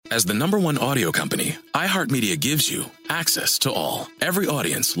As the #1 audio company, iHeartMedia gives you access to all. Every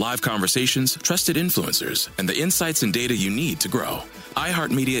audience, live conversations, trusted influencers, and the insights and data you need to grow.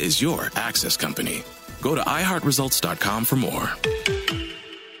 iHeartMedia is your access company. Go to iHeartResults.com for more.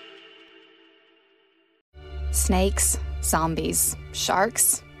 Snakes, zombies,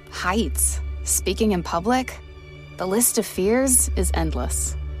 sharks, heights, speaking in public. The list of fears is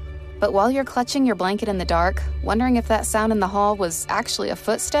endless. But while you're clutching your blanket in the dark, wondering if that sound in the hall was actually a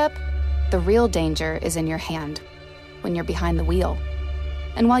footstep, the real danger is in your hand, when you're behind the wheel.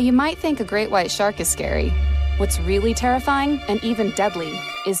 And while you might think a great white shark is scary, what's really terrifying and even deadly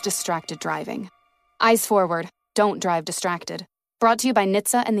is distracted driving. Eyes forward, don't drive distracted. Brought to you by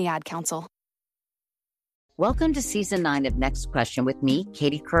NHTSA and the Ad Council. Welcome to Season 9 of Next Question with me,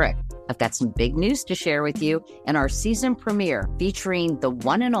 Katie Couric. I've got some big news to share with you in our season premiere featuring the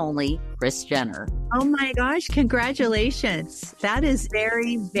one and only Kris Jenner. Oh my gosh, congratulations. That is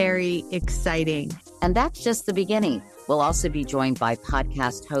very, very exciting. And that's just the beginning. We'll also be joined by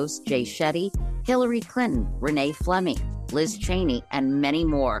podcast host Jay Shetty, Hillary Clinton, Renee Fleming, Liz Cheney, and many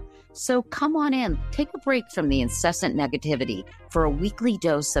more. So come on in, take a break from the incessant negativity for a weekly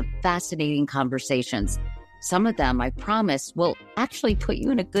dose of fascinating conversations. Some of them, I promise, will actually put you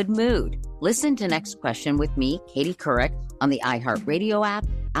in a good mood. Listen to Next Question with me, Katie Couric, on the iHeartRadio app,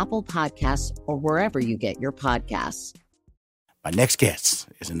 Apple Podcasts, or wherever you get your podcasts. My next guest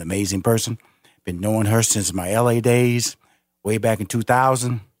is an amazing person. Been knowing her since my LA days, way back in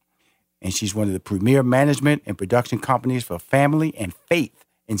 2000. And she's one of the premier management and production companies for family and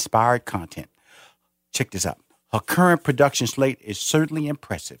faith-inspired content. Check this out. Her current production slate is certainly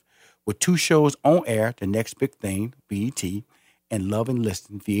impressive, with 2 shows on air, The Next Big Thing, BET, and Love and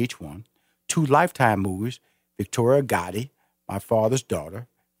Listen, VH1, 2 Lifetime movies, Victoria Gotti, My Father's Daughter,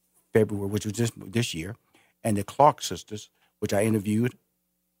 February, which was this year, and The Clark Sisters, which I interviewed,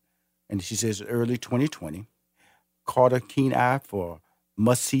 and she says early 2020. Caught a keen eye for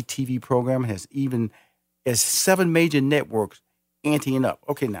must-see TV program, has 7 major networks anteing up.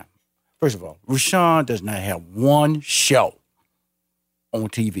 Okay, now, first of all, Rushion does not have one show on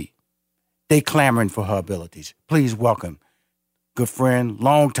TV. They clamoring for her abilities. Please welcome good friend,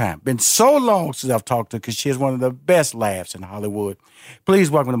 long time. Been so long since I've talked to her because she has one of the best laughs in Hollywood.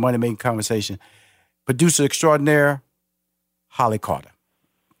 Please welcome to Money Making Conversation, producer extraordinaire, Holly Carter.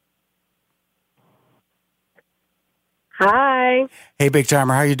 Hi. Hey, Big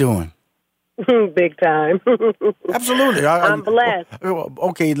Timer, how you doing? Big time. Absolutely. I'm blessed.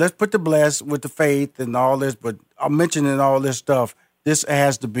 Okay, let's put the blessed with the faith and all this, but I'm mentioning all this stuff. This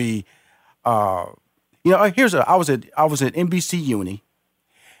has to be, I was at NBC Uni,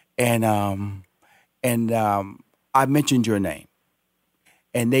 and I mentioned your name,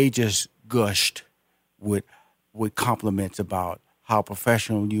 and they just gushed with compliments about how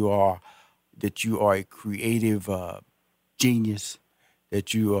professional you are, that you are a creative genius,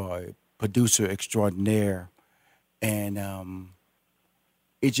 that you are a producer extraordinaire, and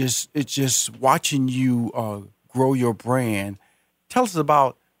it's just watching you grow your brand. Tell us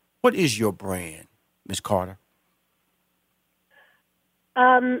about, what is your brand, Ms. Carter?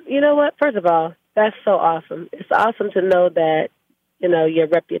 You know what? First of all, that's so awesome. It's awesome to know that, your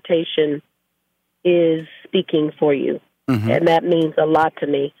reputation is speaking for you. Mm-hmm. And that means a lot to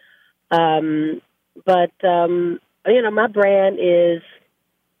me. But my brand is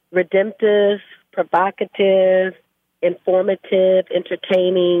redemptive, provocative, informative,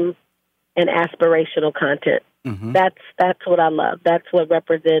 entertaining, and aspirational content. Mm-hmm. That's what I love. That's what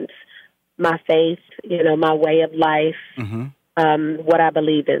represents my faith, my way of life, mm-hmm. What I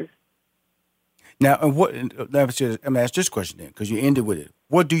believe in. Now, I'm going to ask this question then, because you ended with it.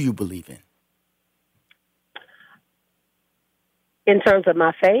 What do you believe in? In terms of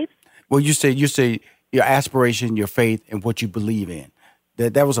my faith? Well, you say your aspiration, your faith, and what you believe in.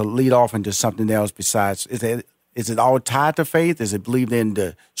 That was a lead off into something else besides. Is it all tied to faith? Is it believed in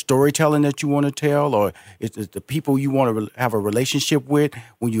the storytelling that you want to tell, or is it the people you want to have a relationship with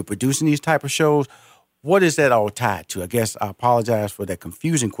when you're producing these type of shows? What is that all tied to? I guess I apologize for that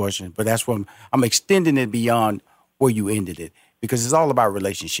confusing question, but that's what I'm extending it beyond where you ended it, because it's all about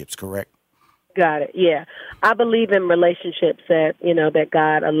relationships, correct? Got it. Yeah. I believe in relationships that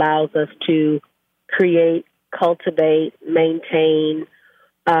God allows us to create, cultivate, maintain,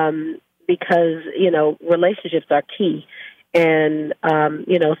 because, relationships are key. And,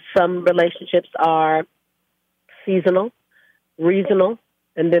 some relationships are seasonal, regional,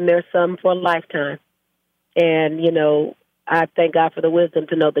 and then there's some for a lifetime. And, I thank God for the wisdom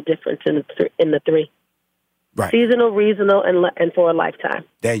to know the difference in the three. Right. Seasonal, regional, and for a lifetime.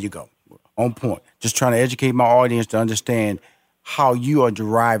 There you go. On point. Just trying to educate my audience to understand how you are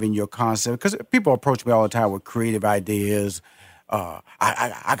deriving your concept? Because people approach me all the time with creative ideas.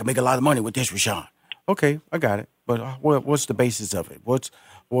 I can make a lot of money with this, Rushion. Okay, I got it. But what's the basis of it? What's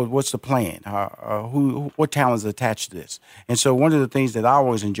the plan? What talents are attached to this? And so one of the things that I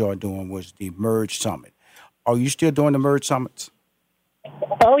always enjoyed doing was the Merge Summit. Are you still doing the Merge Summits?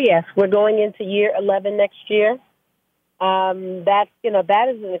 Oh, yes. We're going into year 11 next year. That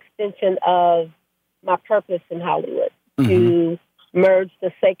is an extension of my purpose in Hollywood, to merge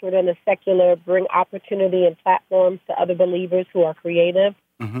the sacred and the secular, bring opportunity and platforms to other believers who are creative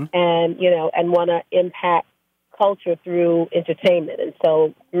and want to impact culture through entertainment. And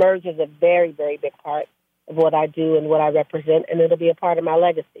so Merge is a very, very big part of what I do and what I represent, and it'll be a part of my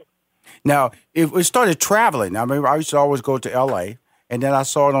legacy. Now, if we started traveling, I mean, I used to always go to L.A., and then I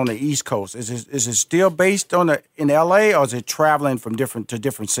saw it on the East Coast. Is it still based in L.A., or is it traveling from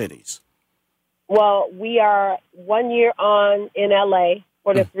different cities? Well, we are 1 year on in L.A.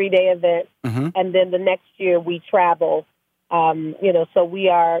 for the 3-day event, and then the next year we travel. So we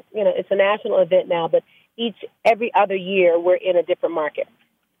are, it's a national event now, but every other year we're in a different market.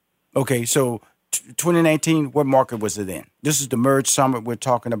 Okay, so 2019, what market was it in? This is the Merge Summit we're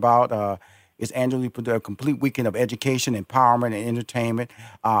talking about. It's annually a complete weekend of education, empowerment, and entertainment.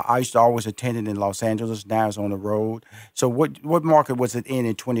 I used to always attend it in Los Angeles. Now it's on the road. So what market was it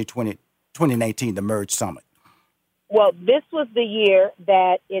in 2019, the Merge Summit? Well, this was the year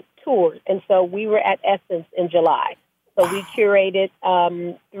that it toured, and so we were at Essence in July. So we curated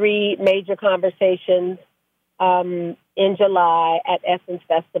 3 major conversations in July at Essence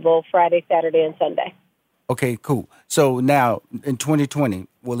Festival, Friday, Saturday, and Sunday. Okay, cool. So now in 2020,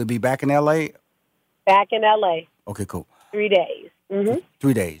 will it be back in L.A.? Back in L.A. Okay, cool. 3 days.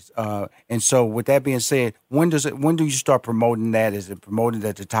 3 days. And so with that being said, when do you start promoting that? Is it promoted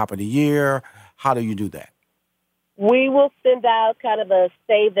at the top of the year? How do you do that? We will send out kind of a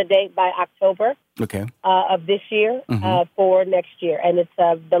save the date by October of this year for next year. And it's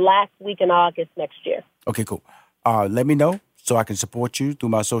the last week in August next year. Okay, cool. Let me know so I can support you through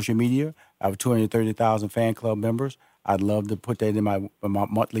my social media. I have 230,000 fan club members. I'd love to put that in my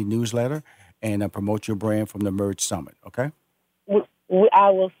monthly newsletter and promote your brand from the Merge Summit, okay? I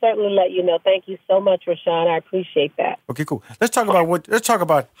will certainly let you know. Thank you so much, Rushion. I appreciate that. Okay, cool. Let's talk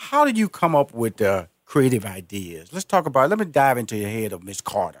about how did you come up with creative ideas? Let me dive into your head of Miss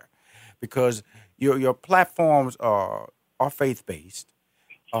Carter, because your platforms are faith-based.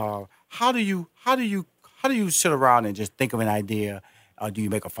 How do you sit around and just think of an idea? Do you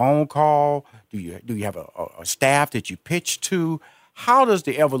make a phone call? Do you have a staff that you pitch to? How does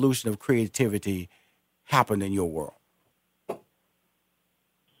the evolution of creativity happen in your world?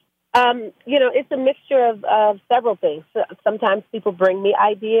 It's a mixture of several things. Sometimes people bring me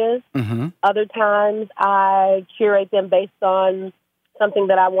ideas. Other times I curate them based on something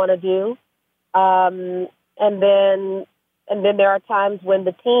that I want to do. And then there are times when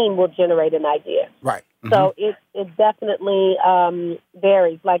the team will generate an idea. Right. So it definitely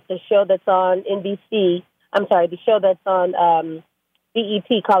varies. Like the show that's on NBC, the show that's on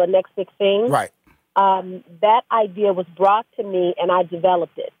BET called The Next Big Thing. Right. That idea was brought to me, and I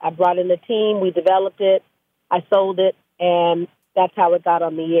developed it. I brought in the team, we developed it, I sold it, and that's how it got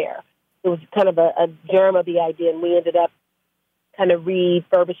on the air. It was kind of a germ of the idea, and we ended up kind of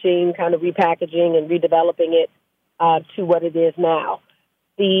refurbishing, kind of repackaging, and redeveloping it to what it is now.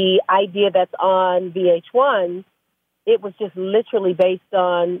 The idea that's on VH1, it was just literally based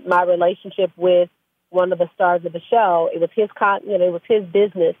on my relationship with one of the stars of the show. It was his it was his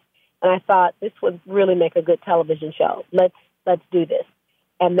business. And I thought this would really make a good television show. Let's do this.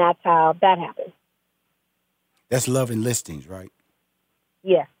 And that's how that happened. That's Love and Listings, right?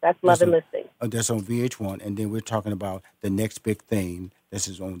 Yes, that's Love and Listings. That's on VH1. And then we're talking about The Next Big Thing. That's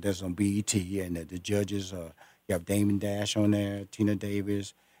on BET. And the judges, you have Damon Dash on there, Tina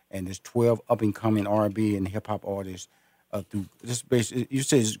Davis, and there's 12 up-and-coming R&B and hip-hop artists. Through this you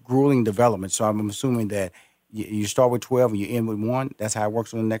say it's grueling development, so I'm assuming that you start with 12 and you end with 1. That's how it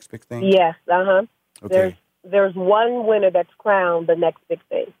works on The Next Big Thing? Yes, Okay. There's one winner that's crowned The Next Big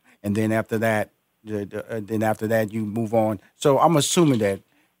Thing. And then after that, you move on. So I'm assuming that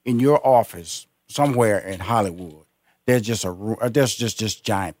in your office somewhere in Hollywood, there's just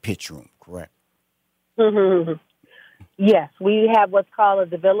giant pitch room, correct? Yes, we have what's called a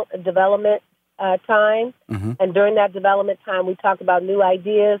development time. And during that development time, we talk about new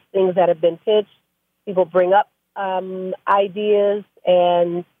ideas, things that have been pitched. People bring up ideas,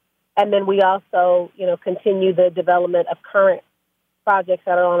 and then we also, continue the development of current projects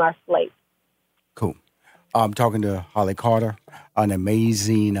that are on our slate. Cool. I'm talking to Holly Carter, an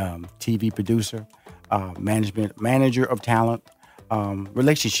amazing TV producer, manager of talent.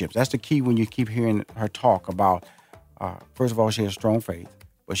 relationships. That's the key when you keep hearing her talk about, first of all, she has strong faith,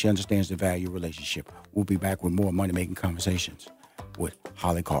 but she understands the value of relationship. We'll be back with more Money Making Conversations with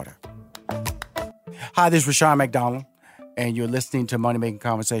Holly Carter. Hi, this is Rushion McDonald, and you're listening to Money Making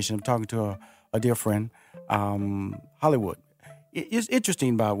Conversation. I'm talking to a dear friend, Hollywood. It's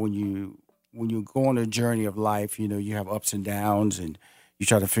interesting about when you go on a journey of life, you have ups and downs, and you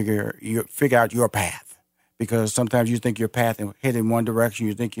try to figure out your path. Because sometimes you think your path is head in one direction,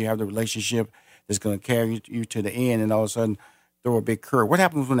 you think you have the relationship that's going to carry you to the end, and all of a sudden throw a big curve. What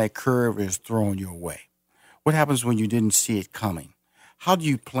happens when that curve is thrown your way? What happens when you didn't see it coming? How do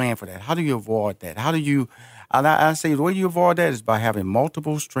you plan for that? How do you avoid that? I say the way you avoid that is by having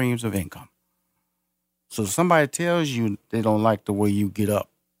multiple streams of income. So if somebody tells you they don't like the way you get up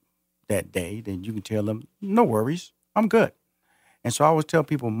that day, then you can tell them, no worries, I'm good. And so I always tell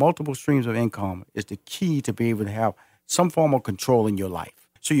people multiple streams of income is the key to be able to have some form of control in your life.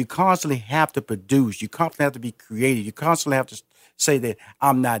 So you constantly have to produce. You constantly have to be creative. You constantly have to say that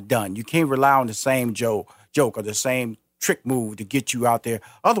I'm not done. You can't rely on the same joke or the same trick move to get you out there.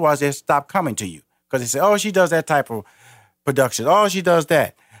 Otherwise, they'll stop coming to you because they say, oh, she does that type of production. Oh, she does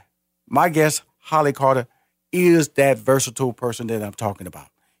that. My guest, Holly Carter, is that versatile person that I'm talking about.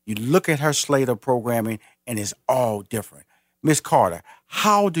 You look at her slate of programming, and it's all different. Miss Carter,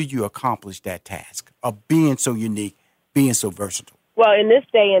 how do you accomplish that task of being so unique, being so versatile? Well, in this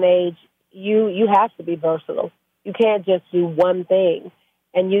day and age, you have to be versatile. You can't just do one thing,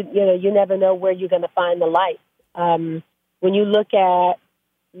 and you never know where you're going to find the light. When you look at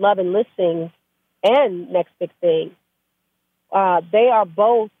Love and Listings and Next Big Thing, they are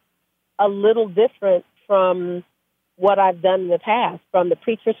both a little different from what I've done in the past, from the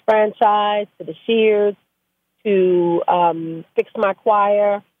Preachers franchise to the Shears to Fix My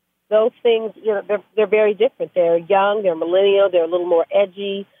Choir. Those things, they're very different. They're young, they're millennial, they're a little more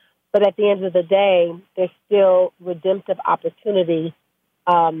edgy, but at the end of the day, there's still redemptive opportunity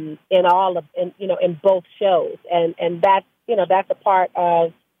in both shows, and that's a part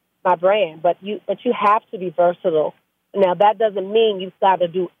of my brand. But you have to be versatile. Now that doesn't mean you've got to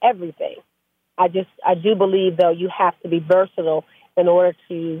do everything. I do believe though you have to be versatile in order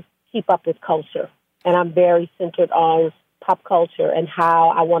to keep up with culture. And I'm very centered on pop culture and how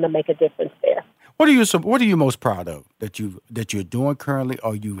I want to make a difference there. What are you most proud of that you're doing currently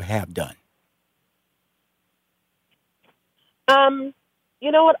or you have done?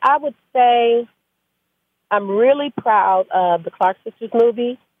 You know what? I would say I'm really proud of the Clark Sisters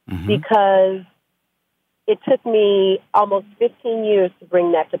movie because it took me almost 15 years to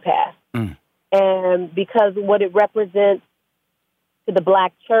bring that to pass. Mm. And because what it represents to the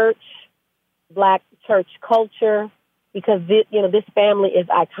Black church culture, because this family is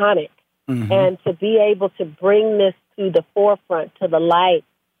iconic. Mm-hmm. And to be able to bring this to the forefront, to the light,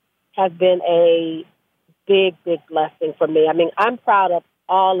 has been a big, big blessing for me. I mean, I'm proud of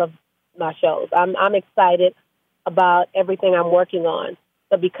all of my shows. I'm excited about everything I'm working on.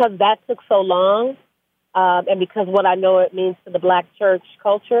 But because that took so long, and because what I know it means to the Black church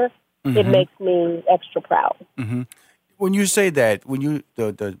culture, it makes me extra proud. Mm-hmm. When you say that,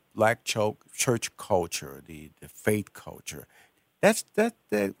 the Black church culture, the faith culture,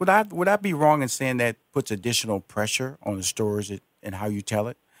 would I be wrong in saying that puts additional pressure on the stories and how you tell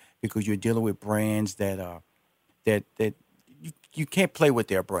it, because you're dealing with brands that you can't play with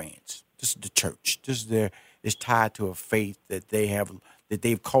their brands. This is the church. It's tied to a faith that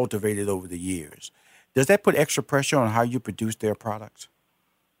they've cultivated over the years. Does that put extra pressure on how you produce their products?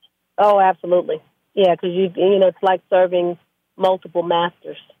 Oh, absolutely. Yeah, because it's like serving multiple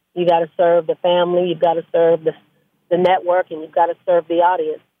masters. You got to serve the family, you've got to serve the network, and you've got to serve the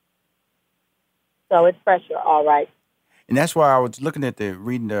audience. So it's pressure, all right. And that's why I was looking at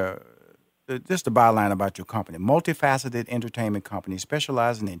reading the byline about your company. Multifaceted entertainment company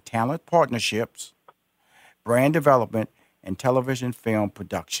specializing in talent partnerships, brand development, and television film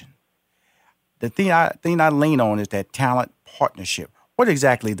production. The thing I lean on is that talent partnership. What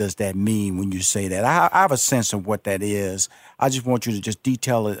exactly does that mean when you say that? I have a sense of what that is. I just want you to just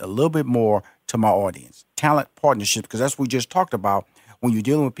detail it a little bit more to my audience. Talent partnership, because that's what we just talked about when you're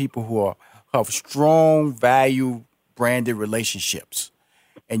dealing with people who have strong value branded relationships.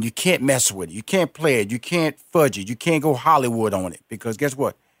 And you can't mess with it. You can't play it. You can't fudge it. You can't go Hollywood on it, because guess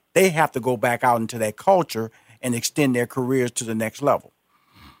what? They have to go back out into that culture and extend their careers to the next level.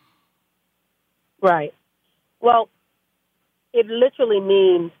 Right. Well, it literally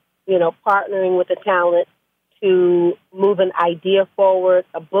means, partnering with the talent to move an idea forward,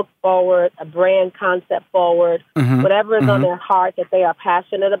 a book forward, a brand concept forward, whatever is on their heart that they are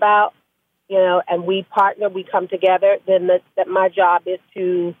passionate about. and we partner, we come together, then that my job is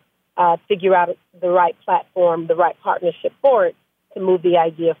to figure out the right platform, the right partnership for it to move the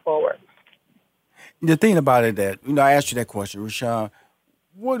idea forward. The thing about it that, I asked you that question, Rushion,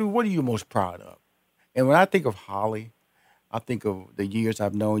 what are you most proud of? And when I think of Holly, I think of the years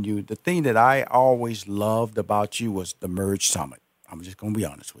I've known you. The thing that I always loved about you was the Merge Summit. I'm just going to be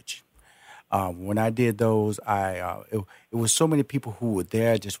honest with you. When I did those, it was so many people who were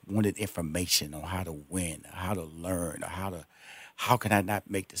there just wanted information on how to win, how to learn, or how can I not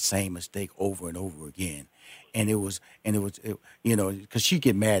make the same mistake over and over again. And it was, because she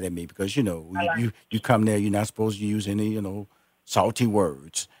get mad at me because, you come there, you're not supposed to use any, salty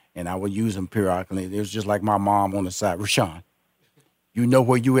words. And I would use them periodically. It was just like my mom on the side, Rushion, you know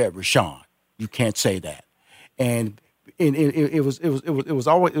where you at, Rushion. You can't say that. And it was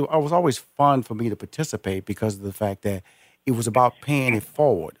always fun for me to participate because of the fact that it was about paying it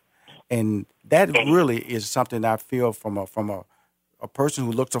forward. And that really is something I feel from a person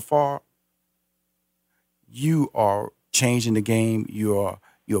who looks afar. You are changing the game. You're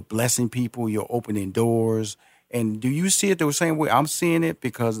blessing people. You're opening doors. And do you see it the same way I'm seeing it?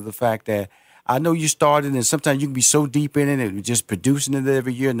 Because of the fact that I know you started, and sometimes you can be so deep in it and just producing it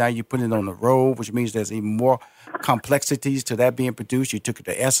every year. Now you're putting it on the road, which means there's even more complexities to that being produced. You took it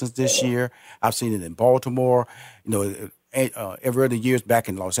to Essence this year. I've seen it in Baltimore. Every other years back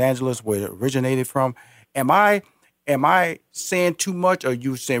in Los Angeles, where it originated from. Am I saying too much, or are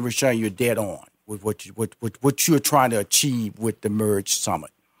you saying, Rushion, you're dead on with what you're trying to achieve with the Merge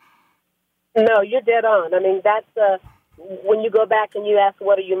Summit? No, you're dead on. I mean, that's when you go back and you ask,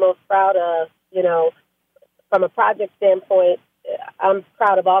 what are you most proud of? From a project standpoint, I'm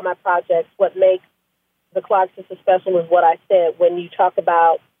proud of all my projects. What makes the Clark Sisters special is what I said. When you talk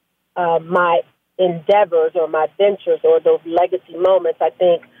about my endeavors or my ventures or those legacy moments, I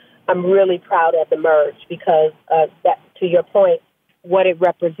think I'm really proud of the Merge because that, to your point, what it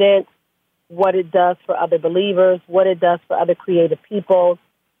represents, what it does for other believers, what it does for other creative people.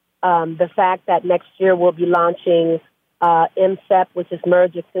 The fact that next year we'll be launching MSEP, which is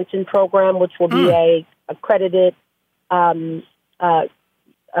Merge Extension Program, which will be a accredited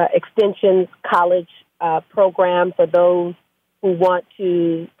extension college program for those who want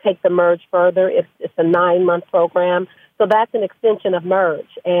to take the Merge further. It's a 9-month program. So that's an extension of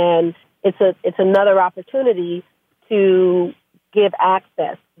Merge. And it's another opportunity to give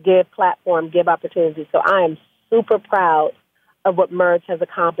access, give platform, give opportunity. So I am super proud of what Merge has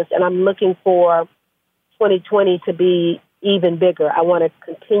accomplished, and I'm looking for 2020 to be even bigger. I want to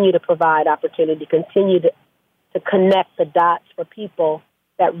continue to provide opportunity, continue to connect the dots for people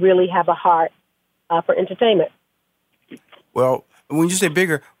that really have a heart for entertainment. Well, when you say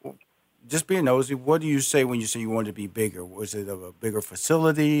bigger, just being nosy, what do you say when you say you want to be bigger? Was it a bigger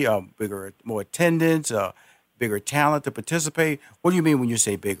facility, more attendance, bigger talent to participate? What do you mean when you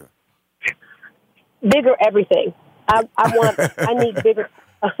say bigger? Bigger everything. I need bigger.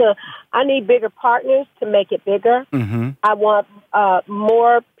 I need bigger partners to make it bigger. Mm-hmm. I want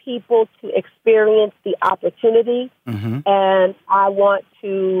more people to experience the opportunity, and I want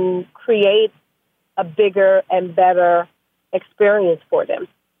to create a bigger and better experience for them.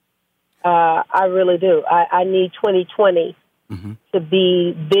 I really do. I need 2020 to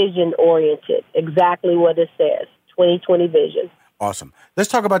be vision-oriented, exactly what it says, 2020 vision. Awesome. Let's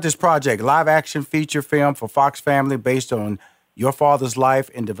talk about this project, live-action feature film for Fox Family based on your father's life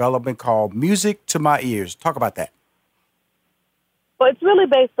and development called Music to My Ears. Talk about that. Well, it's really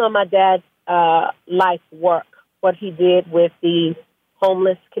based on my dad's life work, what he did with the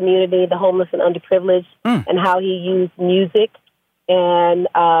homeless community, the homeless and underprivileged, and how he used music and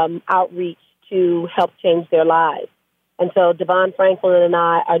outreach to help change their lives. And so Devon Franklin and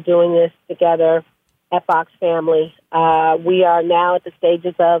I are doing this together at Fox Family. We are now at the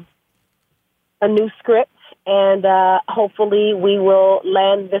stages of a new script, and hopefully we will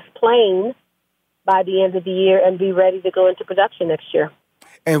land this plane by the end of the year and be ready to go into production next year.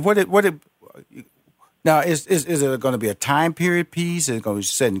 And now is it going to be a time period piece? Is it going to be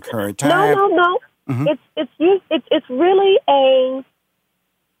set in current time? No. Mm-hmm. It's really a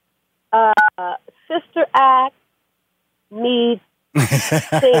sister act meets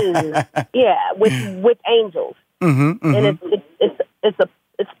scene, with angels, and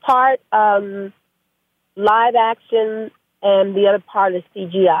it's part live action, and the other part is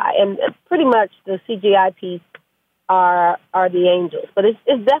CGI, and pretty much the CGI piece are the angels, but it's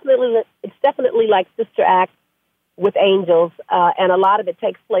definitely like sister act with angels, and a lot of it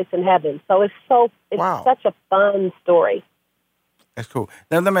takes place in heaven. So it's such a fun story. That's cool.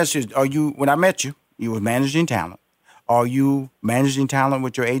 Now let me ask you: when I met you, you were managing talent. Are you managing talent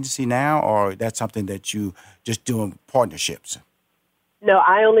with your agency now, or that's something that you just doing partnerships? No,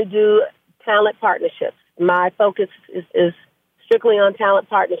 I only do talent partnerships. My focus is strictly on talent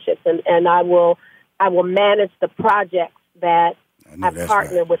partnerships, and I will manage the projects that I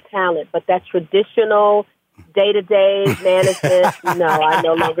partner with talent. But that traditional day-to-day management, no, I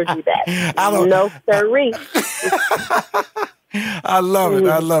no longer do that. No, sirree. I love it.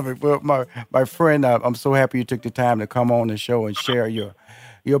 I love it. Well, my friend, I'm so happy you took the time to come on the show and share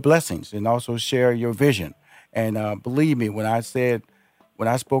your blessings and also share your vision. And believe me, when I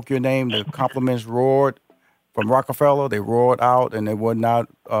spoke your name, the compliments roared from Rockefeller. They roared out, and they would not.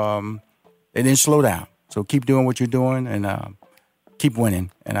 They didn't slow down. So keep doing what you're doing, and keep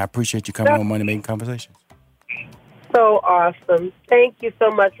winning. And I appreciate you coming on Money Making Conversations. So awesome. Thank you so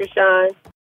much, Rushion.